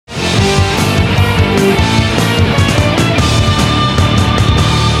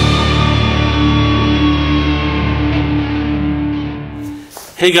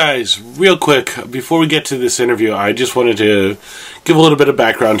Hey guys, real quick, before we get to this interview, I just wanted to give a little bit of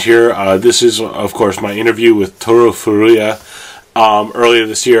background here. This is, of course, my interview with Toru Furuya earlier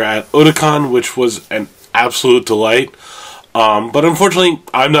this year at Otakon, which was an absolute delight. But unfortunately,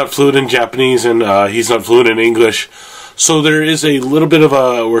 I'm not fluent in Japanese and he's not fluent in English. So there is a little bit of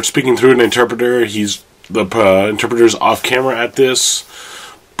we're speaking through an interpreter. The interpreter's off camera at this.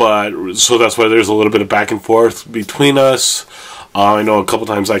 But, so that's why there's a little bit of back and forth between us. I know a couple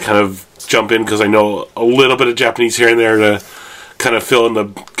times I kind of jump in because I know a little bit of Japanese here and there to kind of fill in the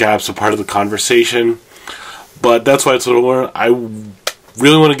gaps of part of the conversation. But that's why it's a little more. I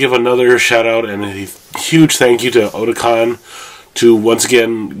really want to give another shout out and a huge thank you to Otakon to once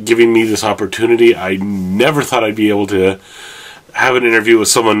again giving me this opportunity. I never thought I'd be able to have an interview with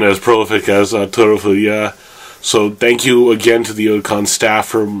someone as prolific as Toru Furuya. So thank you again to the Otakon staff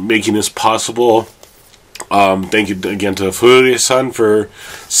for making this possible. Thank you again to Furuya-san for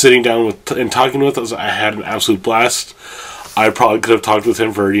sitting down and talking with us. I had an absolute blast. I probably could have talked with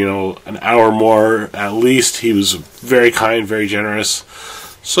him for, an hour more at least. He was very kind, very generous.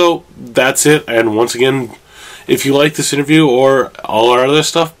 So that's it. And once again, if you like this interview or all our other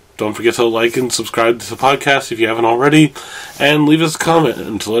stuff, don't forget to like and subscribe to the podcast if you haven't already, and leave us a comment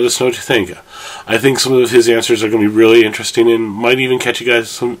and to let us know what you think. I think some of his answers are going to be really interesting and might even catch you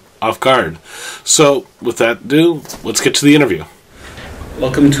guys off guard. So, with that ado, let's get to the interview.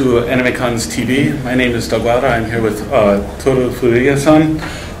 Welcome to AnimeCons TV. My name is Doug Lauda. I'm here with Toru Furuya-san,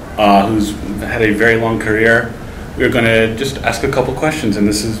 who's had a very long career. We're going to just ask a couple questions, and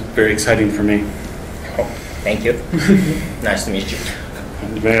this is very exciting for me. Oh, thank you. Nice to meet you.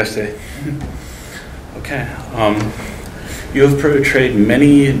 Okay. You have portrayed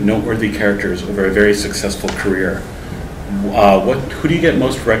many noteworthy characters over a very successful career. Who do you get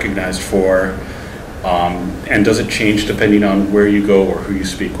most recognized for, and does it change depending on where you go or who you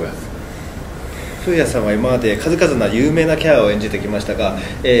speak with? 古谷さんは今まで数々の有名なキャラを演じてきましたが、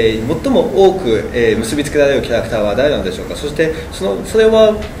最も多く、結びつけられるキャラクターは誰なんでしょうか。そしてそれ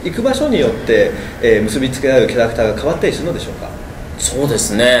は行く場所によって、結びつけられるキャラクターが変わったりするのでしょうか。そうで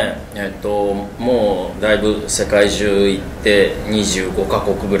すね、もうだいぶ世界中行って25カ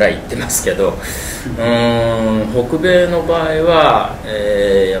国ぐらい行ってますけど、北米の場合は、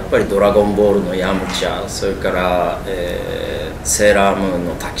やっぱりドラゴンボールのヤムチャ、それから、セーラームーン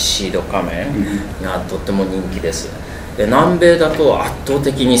のタキシード仮面がとっても人気です。で、南米だと圧倒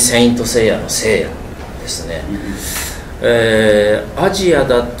的にセイントセイヤのセイヤですね。アジア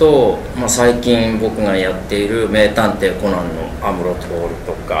だと、最近僕がやっている名探偵コナンのアムロ・トール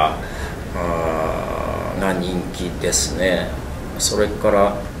とかが人気ですね。それか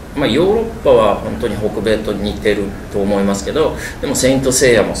ら、ヨーロッパは本当に北米と似てると思いますけど、でもセイント・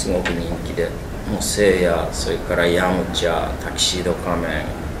セイヤもすごく人気で、もうセイヤ、それからヤムチャ、タキシード仮面が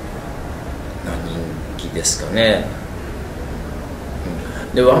人気ですかね。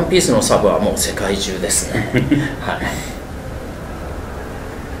で、ワンピースのサブはもう世界中ですね。はい。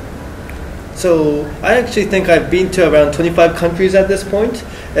So I actually think I've been to around 25 countries at this point,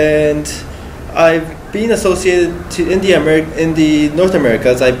 and I've been associated to in the North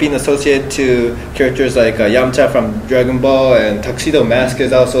Americas. I've been associated to characters like Yamcha from Dragon Ball, and Tuxedo Mask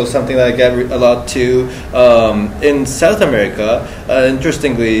is also something that I get a lot to. In South America,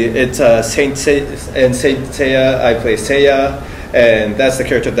 interestingly, it's Saint Seiya. I play Seiya, and that's the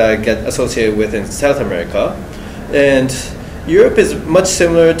character that I get associated with in South America. And Europe is much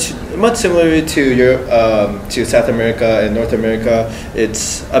similar to Europe, to South America and North America.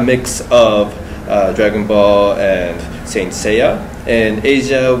 It's a mix of Dragon Ball and Saint Seiya. In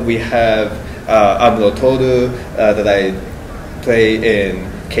Asia, we have Amuro Toru that I play in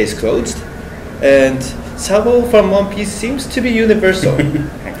Case Closed. And Sabo from One Piece seems to be universal.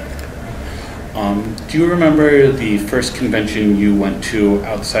 Do you remember the first convention you went to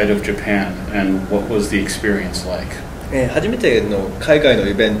outside of Japan, and what was the experience like? 初めての海外の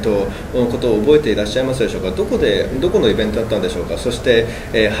イベントのことを覚えていらっしゃいますでしょうか。どこのイベントだったんでしょうか。そして、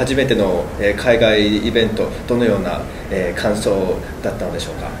初めての、海外イベント、どのような、感想だったのでし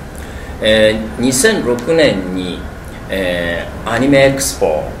ょうか。2006年に、アニメエクス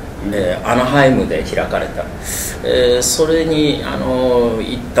ポ、アナハイムで開かれた、それに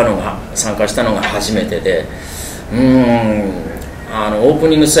参加したのが初めてで、オープ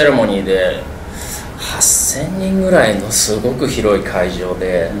ニングセレモニーで8000人ぐらいのすごく広い会場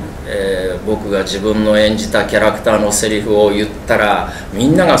で、僕が自分の演じたキャラクターのセリフを言ったら、み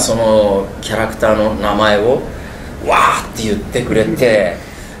んながそのキャラクターの名前をわーって言ってくれて、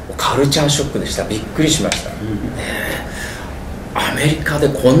カルチャーショックでした。びっくりしました。アメリカで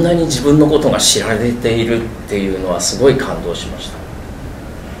こんなに自分のことが知られているっていうのはすごい感動しました。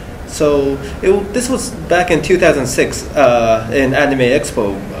So this was back in 2006 in Anime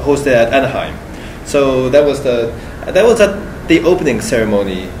Expo hosted at Anaheim. So that was at the opening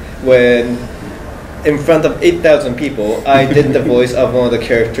ceremony when, in front of 8,000 people, I did the voice of one of the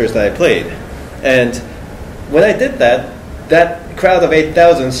characters that I played. And when I did that, that crowd of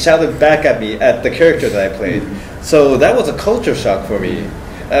 8,000 shouted back at me at the character that I played. So that was a culture shock for me.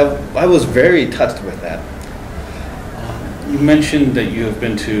 I was very touched with that. You mentioned that you have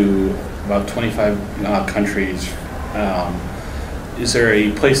been to about 25 countries. Is there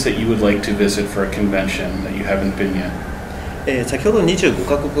a place that you would like to visit for a convention that you haven't been yet? 先ほど25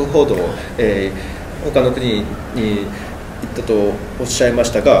カ国ほど、他の国に行ったとおっしゃいま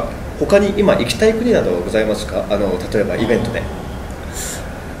したが、他に今行きたい国などございますか？例えばイベントで。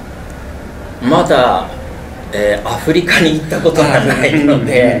まだ、アフリカに行ったことがないの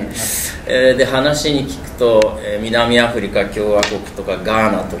で、で話に聞くと、南アフリカ共和国とか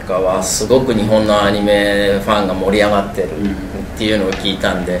ガーナとかはすごく日本のアニメファンが盛り上がってるっていうのを聞い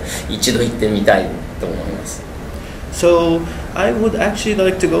たんで、一度行ってみたいと思います。So I would actually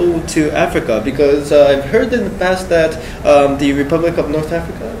like to go to Africa because I've heard in the past that the Republic of North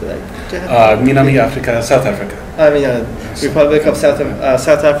Africa, Minami Africa, South Africa. I mean, Republic of South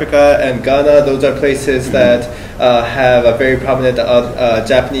Africa and Ghana. Those are places that have a very prominent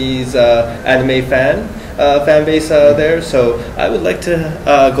Japanese anime fan base there. So I would like to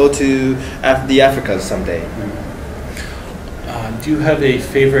go to the Africas someday. Do you have a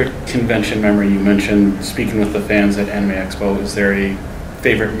favorite convention memory? You mentioned speaking with the fans at Anime Expo. Is there a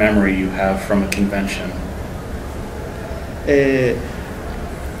favorite memory you have from a convention?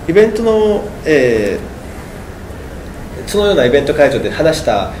 イベントの、そのようなイベント会場で話し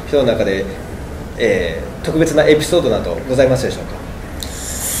た人の中で、特別なエピソードなどございますでしょうか？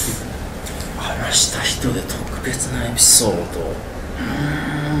話した人で特別なエピソード、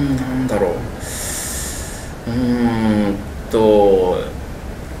なんだろう。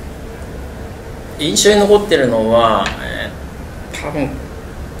印象に残ってるのは、多分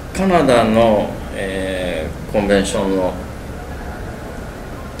カナダの、コンベンションの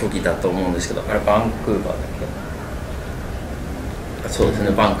時だと思うんですけど、あれバンクーバーだっけ？そうです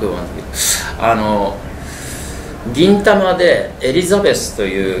ね、バンクーバーの時。銀玉でエリザベスと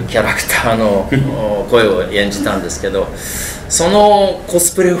いうキャラクターの声を演じたんですけど、そのコ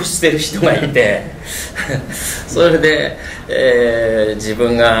スプレをしてる人がいてそれで、自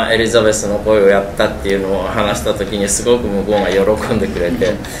分がエリザベスの声をやったっていうのを話した時にすごく向こうが喜んでくれ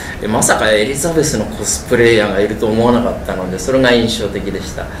て、まさかエリザベスのコスプレイヤーがいると思わなかったので、それが印象的で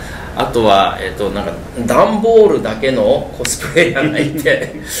した。あとは、なんか段ボールだけのコスプレイヤーがい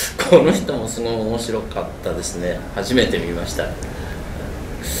てこの人もすごい面白かったですね。初めて見ました。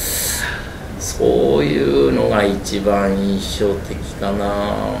そういうのが一番印象的か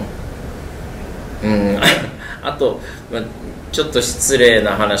な。あと、ちょっと失礼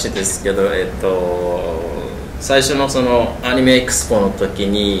な話ですけど、最初のそのアニメエクスポの時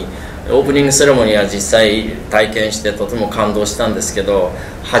にオープニングセレモニーは実際体験してとても感動したんですけど、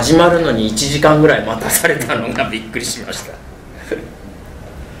始まるのに1時間ぐらい待たされたのがびっくりしました。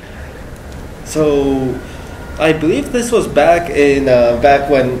So I believe this was back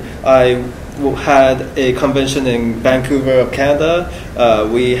when I had a convention in Vancouver of Canada.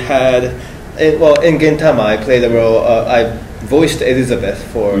 We had in Gintama I played a role. I voiced Elizabeth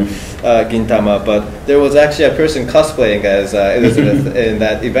for Gintama, but there was actually a person cosplaying as Elizabeth in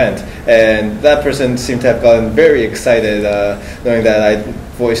that event, and that person seemed to have gotten very excited knowing that I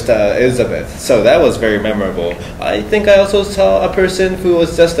voiced Elizabeth. So that was very memorable. I think I also saw a person who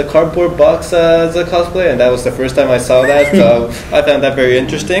was just a cardboard box as a cosplay, and that was the first time I saw that, so I found that very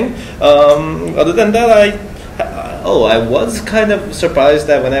interesting. Other than that, I was kind of surprised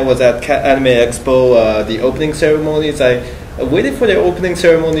that when I was at Anime Expo, the opening ceremonies, I waited for the opening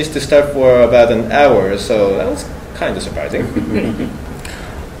ceremonies to start for about an hour, so that was kind of surprising.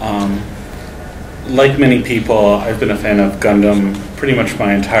 Like many people, I've been a fan of Gundam pretty much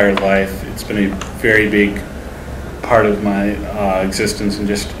my entire life. It's been a very big part of my existence and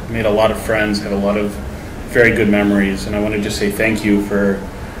just made a lot of friends, had a lot of very good memories, and I want to just say thank you for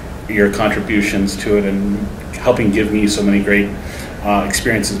your contributions to it and helping give me so many great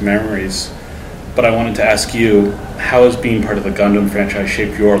experiences and memories. But I wanted to ask you, how has being part of the Gundam franchise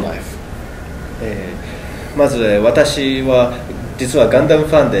shaped your life? まず私は実はガンダム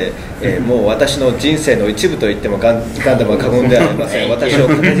ファンで、もう私の人生の一部と言ってもガンダムは過言ではありません。私を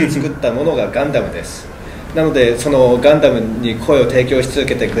形作ったものがガンダムです。なのでそのガンダムに声を提供し続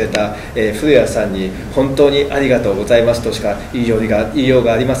けてくれた、古谷さんに本当にありがとうございますとしか言いよう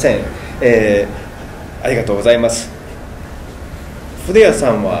がありません。ありがとうございます。古谷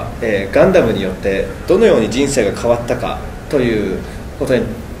さんは、ガンダムによってどのように人生が変わったかというこ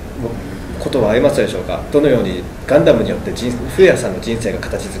とはありますでしょうか。どのようにガンダムによって古谷さんの人生が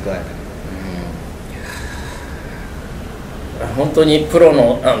形作られたか。本当にプロ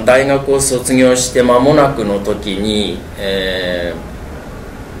の大学を卒業して間もなくの時に、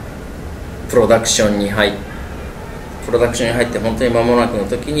プロダクションに入って本当に間もなくの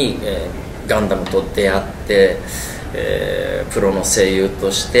時に、ガンダムと出会って、プロの声優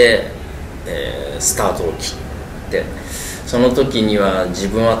として、スタートを切って、その時には自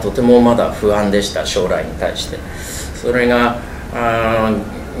分はとてもまだ不安でした、将来に対して。それがガ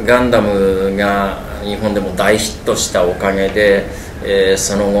ンダムが日本でも大ヒットしたおかげで、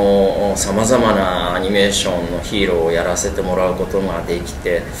その後さまざまなアニメーションのヒーローをやらせてもらうことができ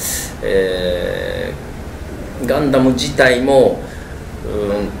て、ガンダム自体も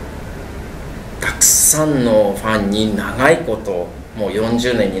たくさんのファンに長いこともう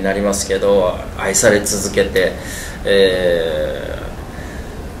40年になりますけど愛され続けて、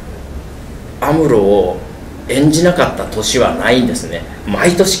アムロを演じなかった年はないんですね。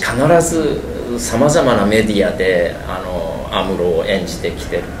毎年必ずさまざまなメディアでアムロを演じてき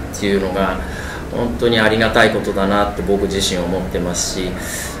てるっていうのが本当にありがたいことだなって僕自身思ってますし、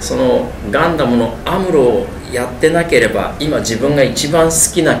そのガンダムのアムロをやってなければ今自分が一番好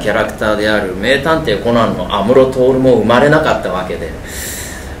きなキャラクターである名探偵コナンのアムロトールも生まれなかったわけで、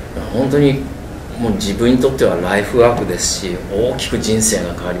本当にもう自分にとってはライフワークですし大きく人生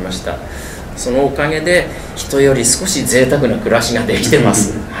が変わりました。そのおかげで人より少し贅沢な暮らしができてま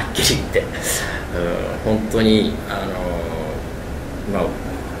すはっきり言って、本当に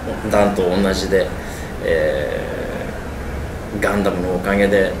ダンと同じで、ガンダムのおかげ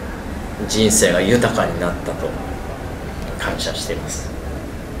で人生が豊かになったと感謝しています。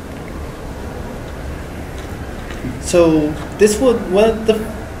So this was one of the.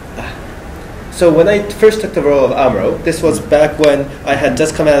 So when I first took the role of Amuro, this was back when I had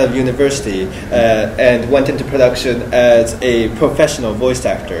just come out of university and went into production as a professional voice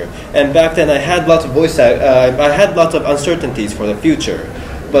actor. And back then I had lots of uncertainties for the future.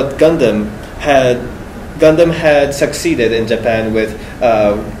 But Gundam had succeeded in Japan with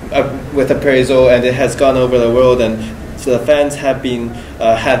appraisal, and it has gone over the world, and so the fans have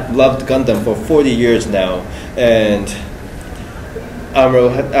loved Gundam for 40 years now, and Amuro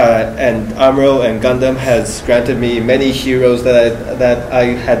and Gundam has granted me many heroes that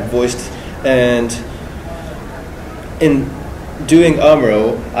I had voiced, and in doing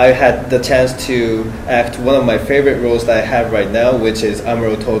Amuro, I had the chance to act one of my favorite roles that I have right now, which is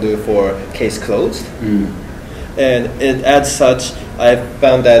Amuro Toru for Case Closed. And as such, I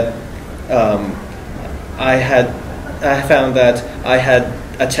found that I had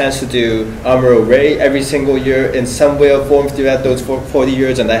a chance to do Amuro Ray every single year in some way or form throughout those 40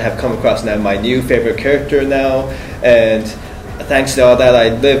 years, and I have come across now my new favorite character now, and thanks to all that, I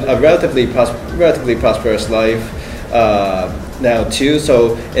live a relatively prosperous life now too.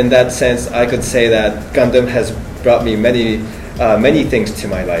 So in that sense, I could say that Gundam has brought me many things to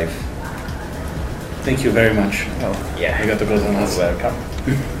my life. Thank you very much. Oh, yeah. Arigatou gozaimasu. Welcome.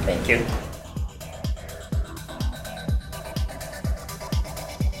 Thank you.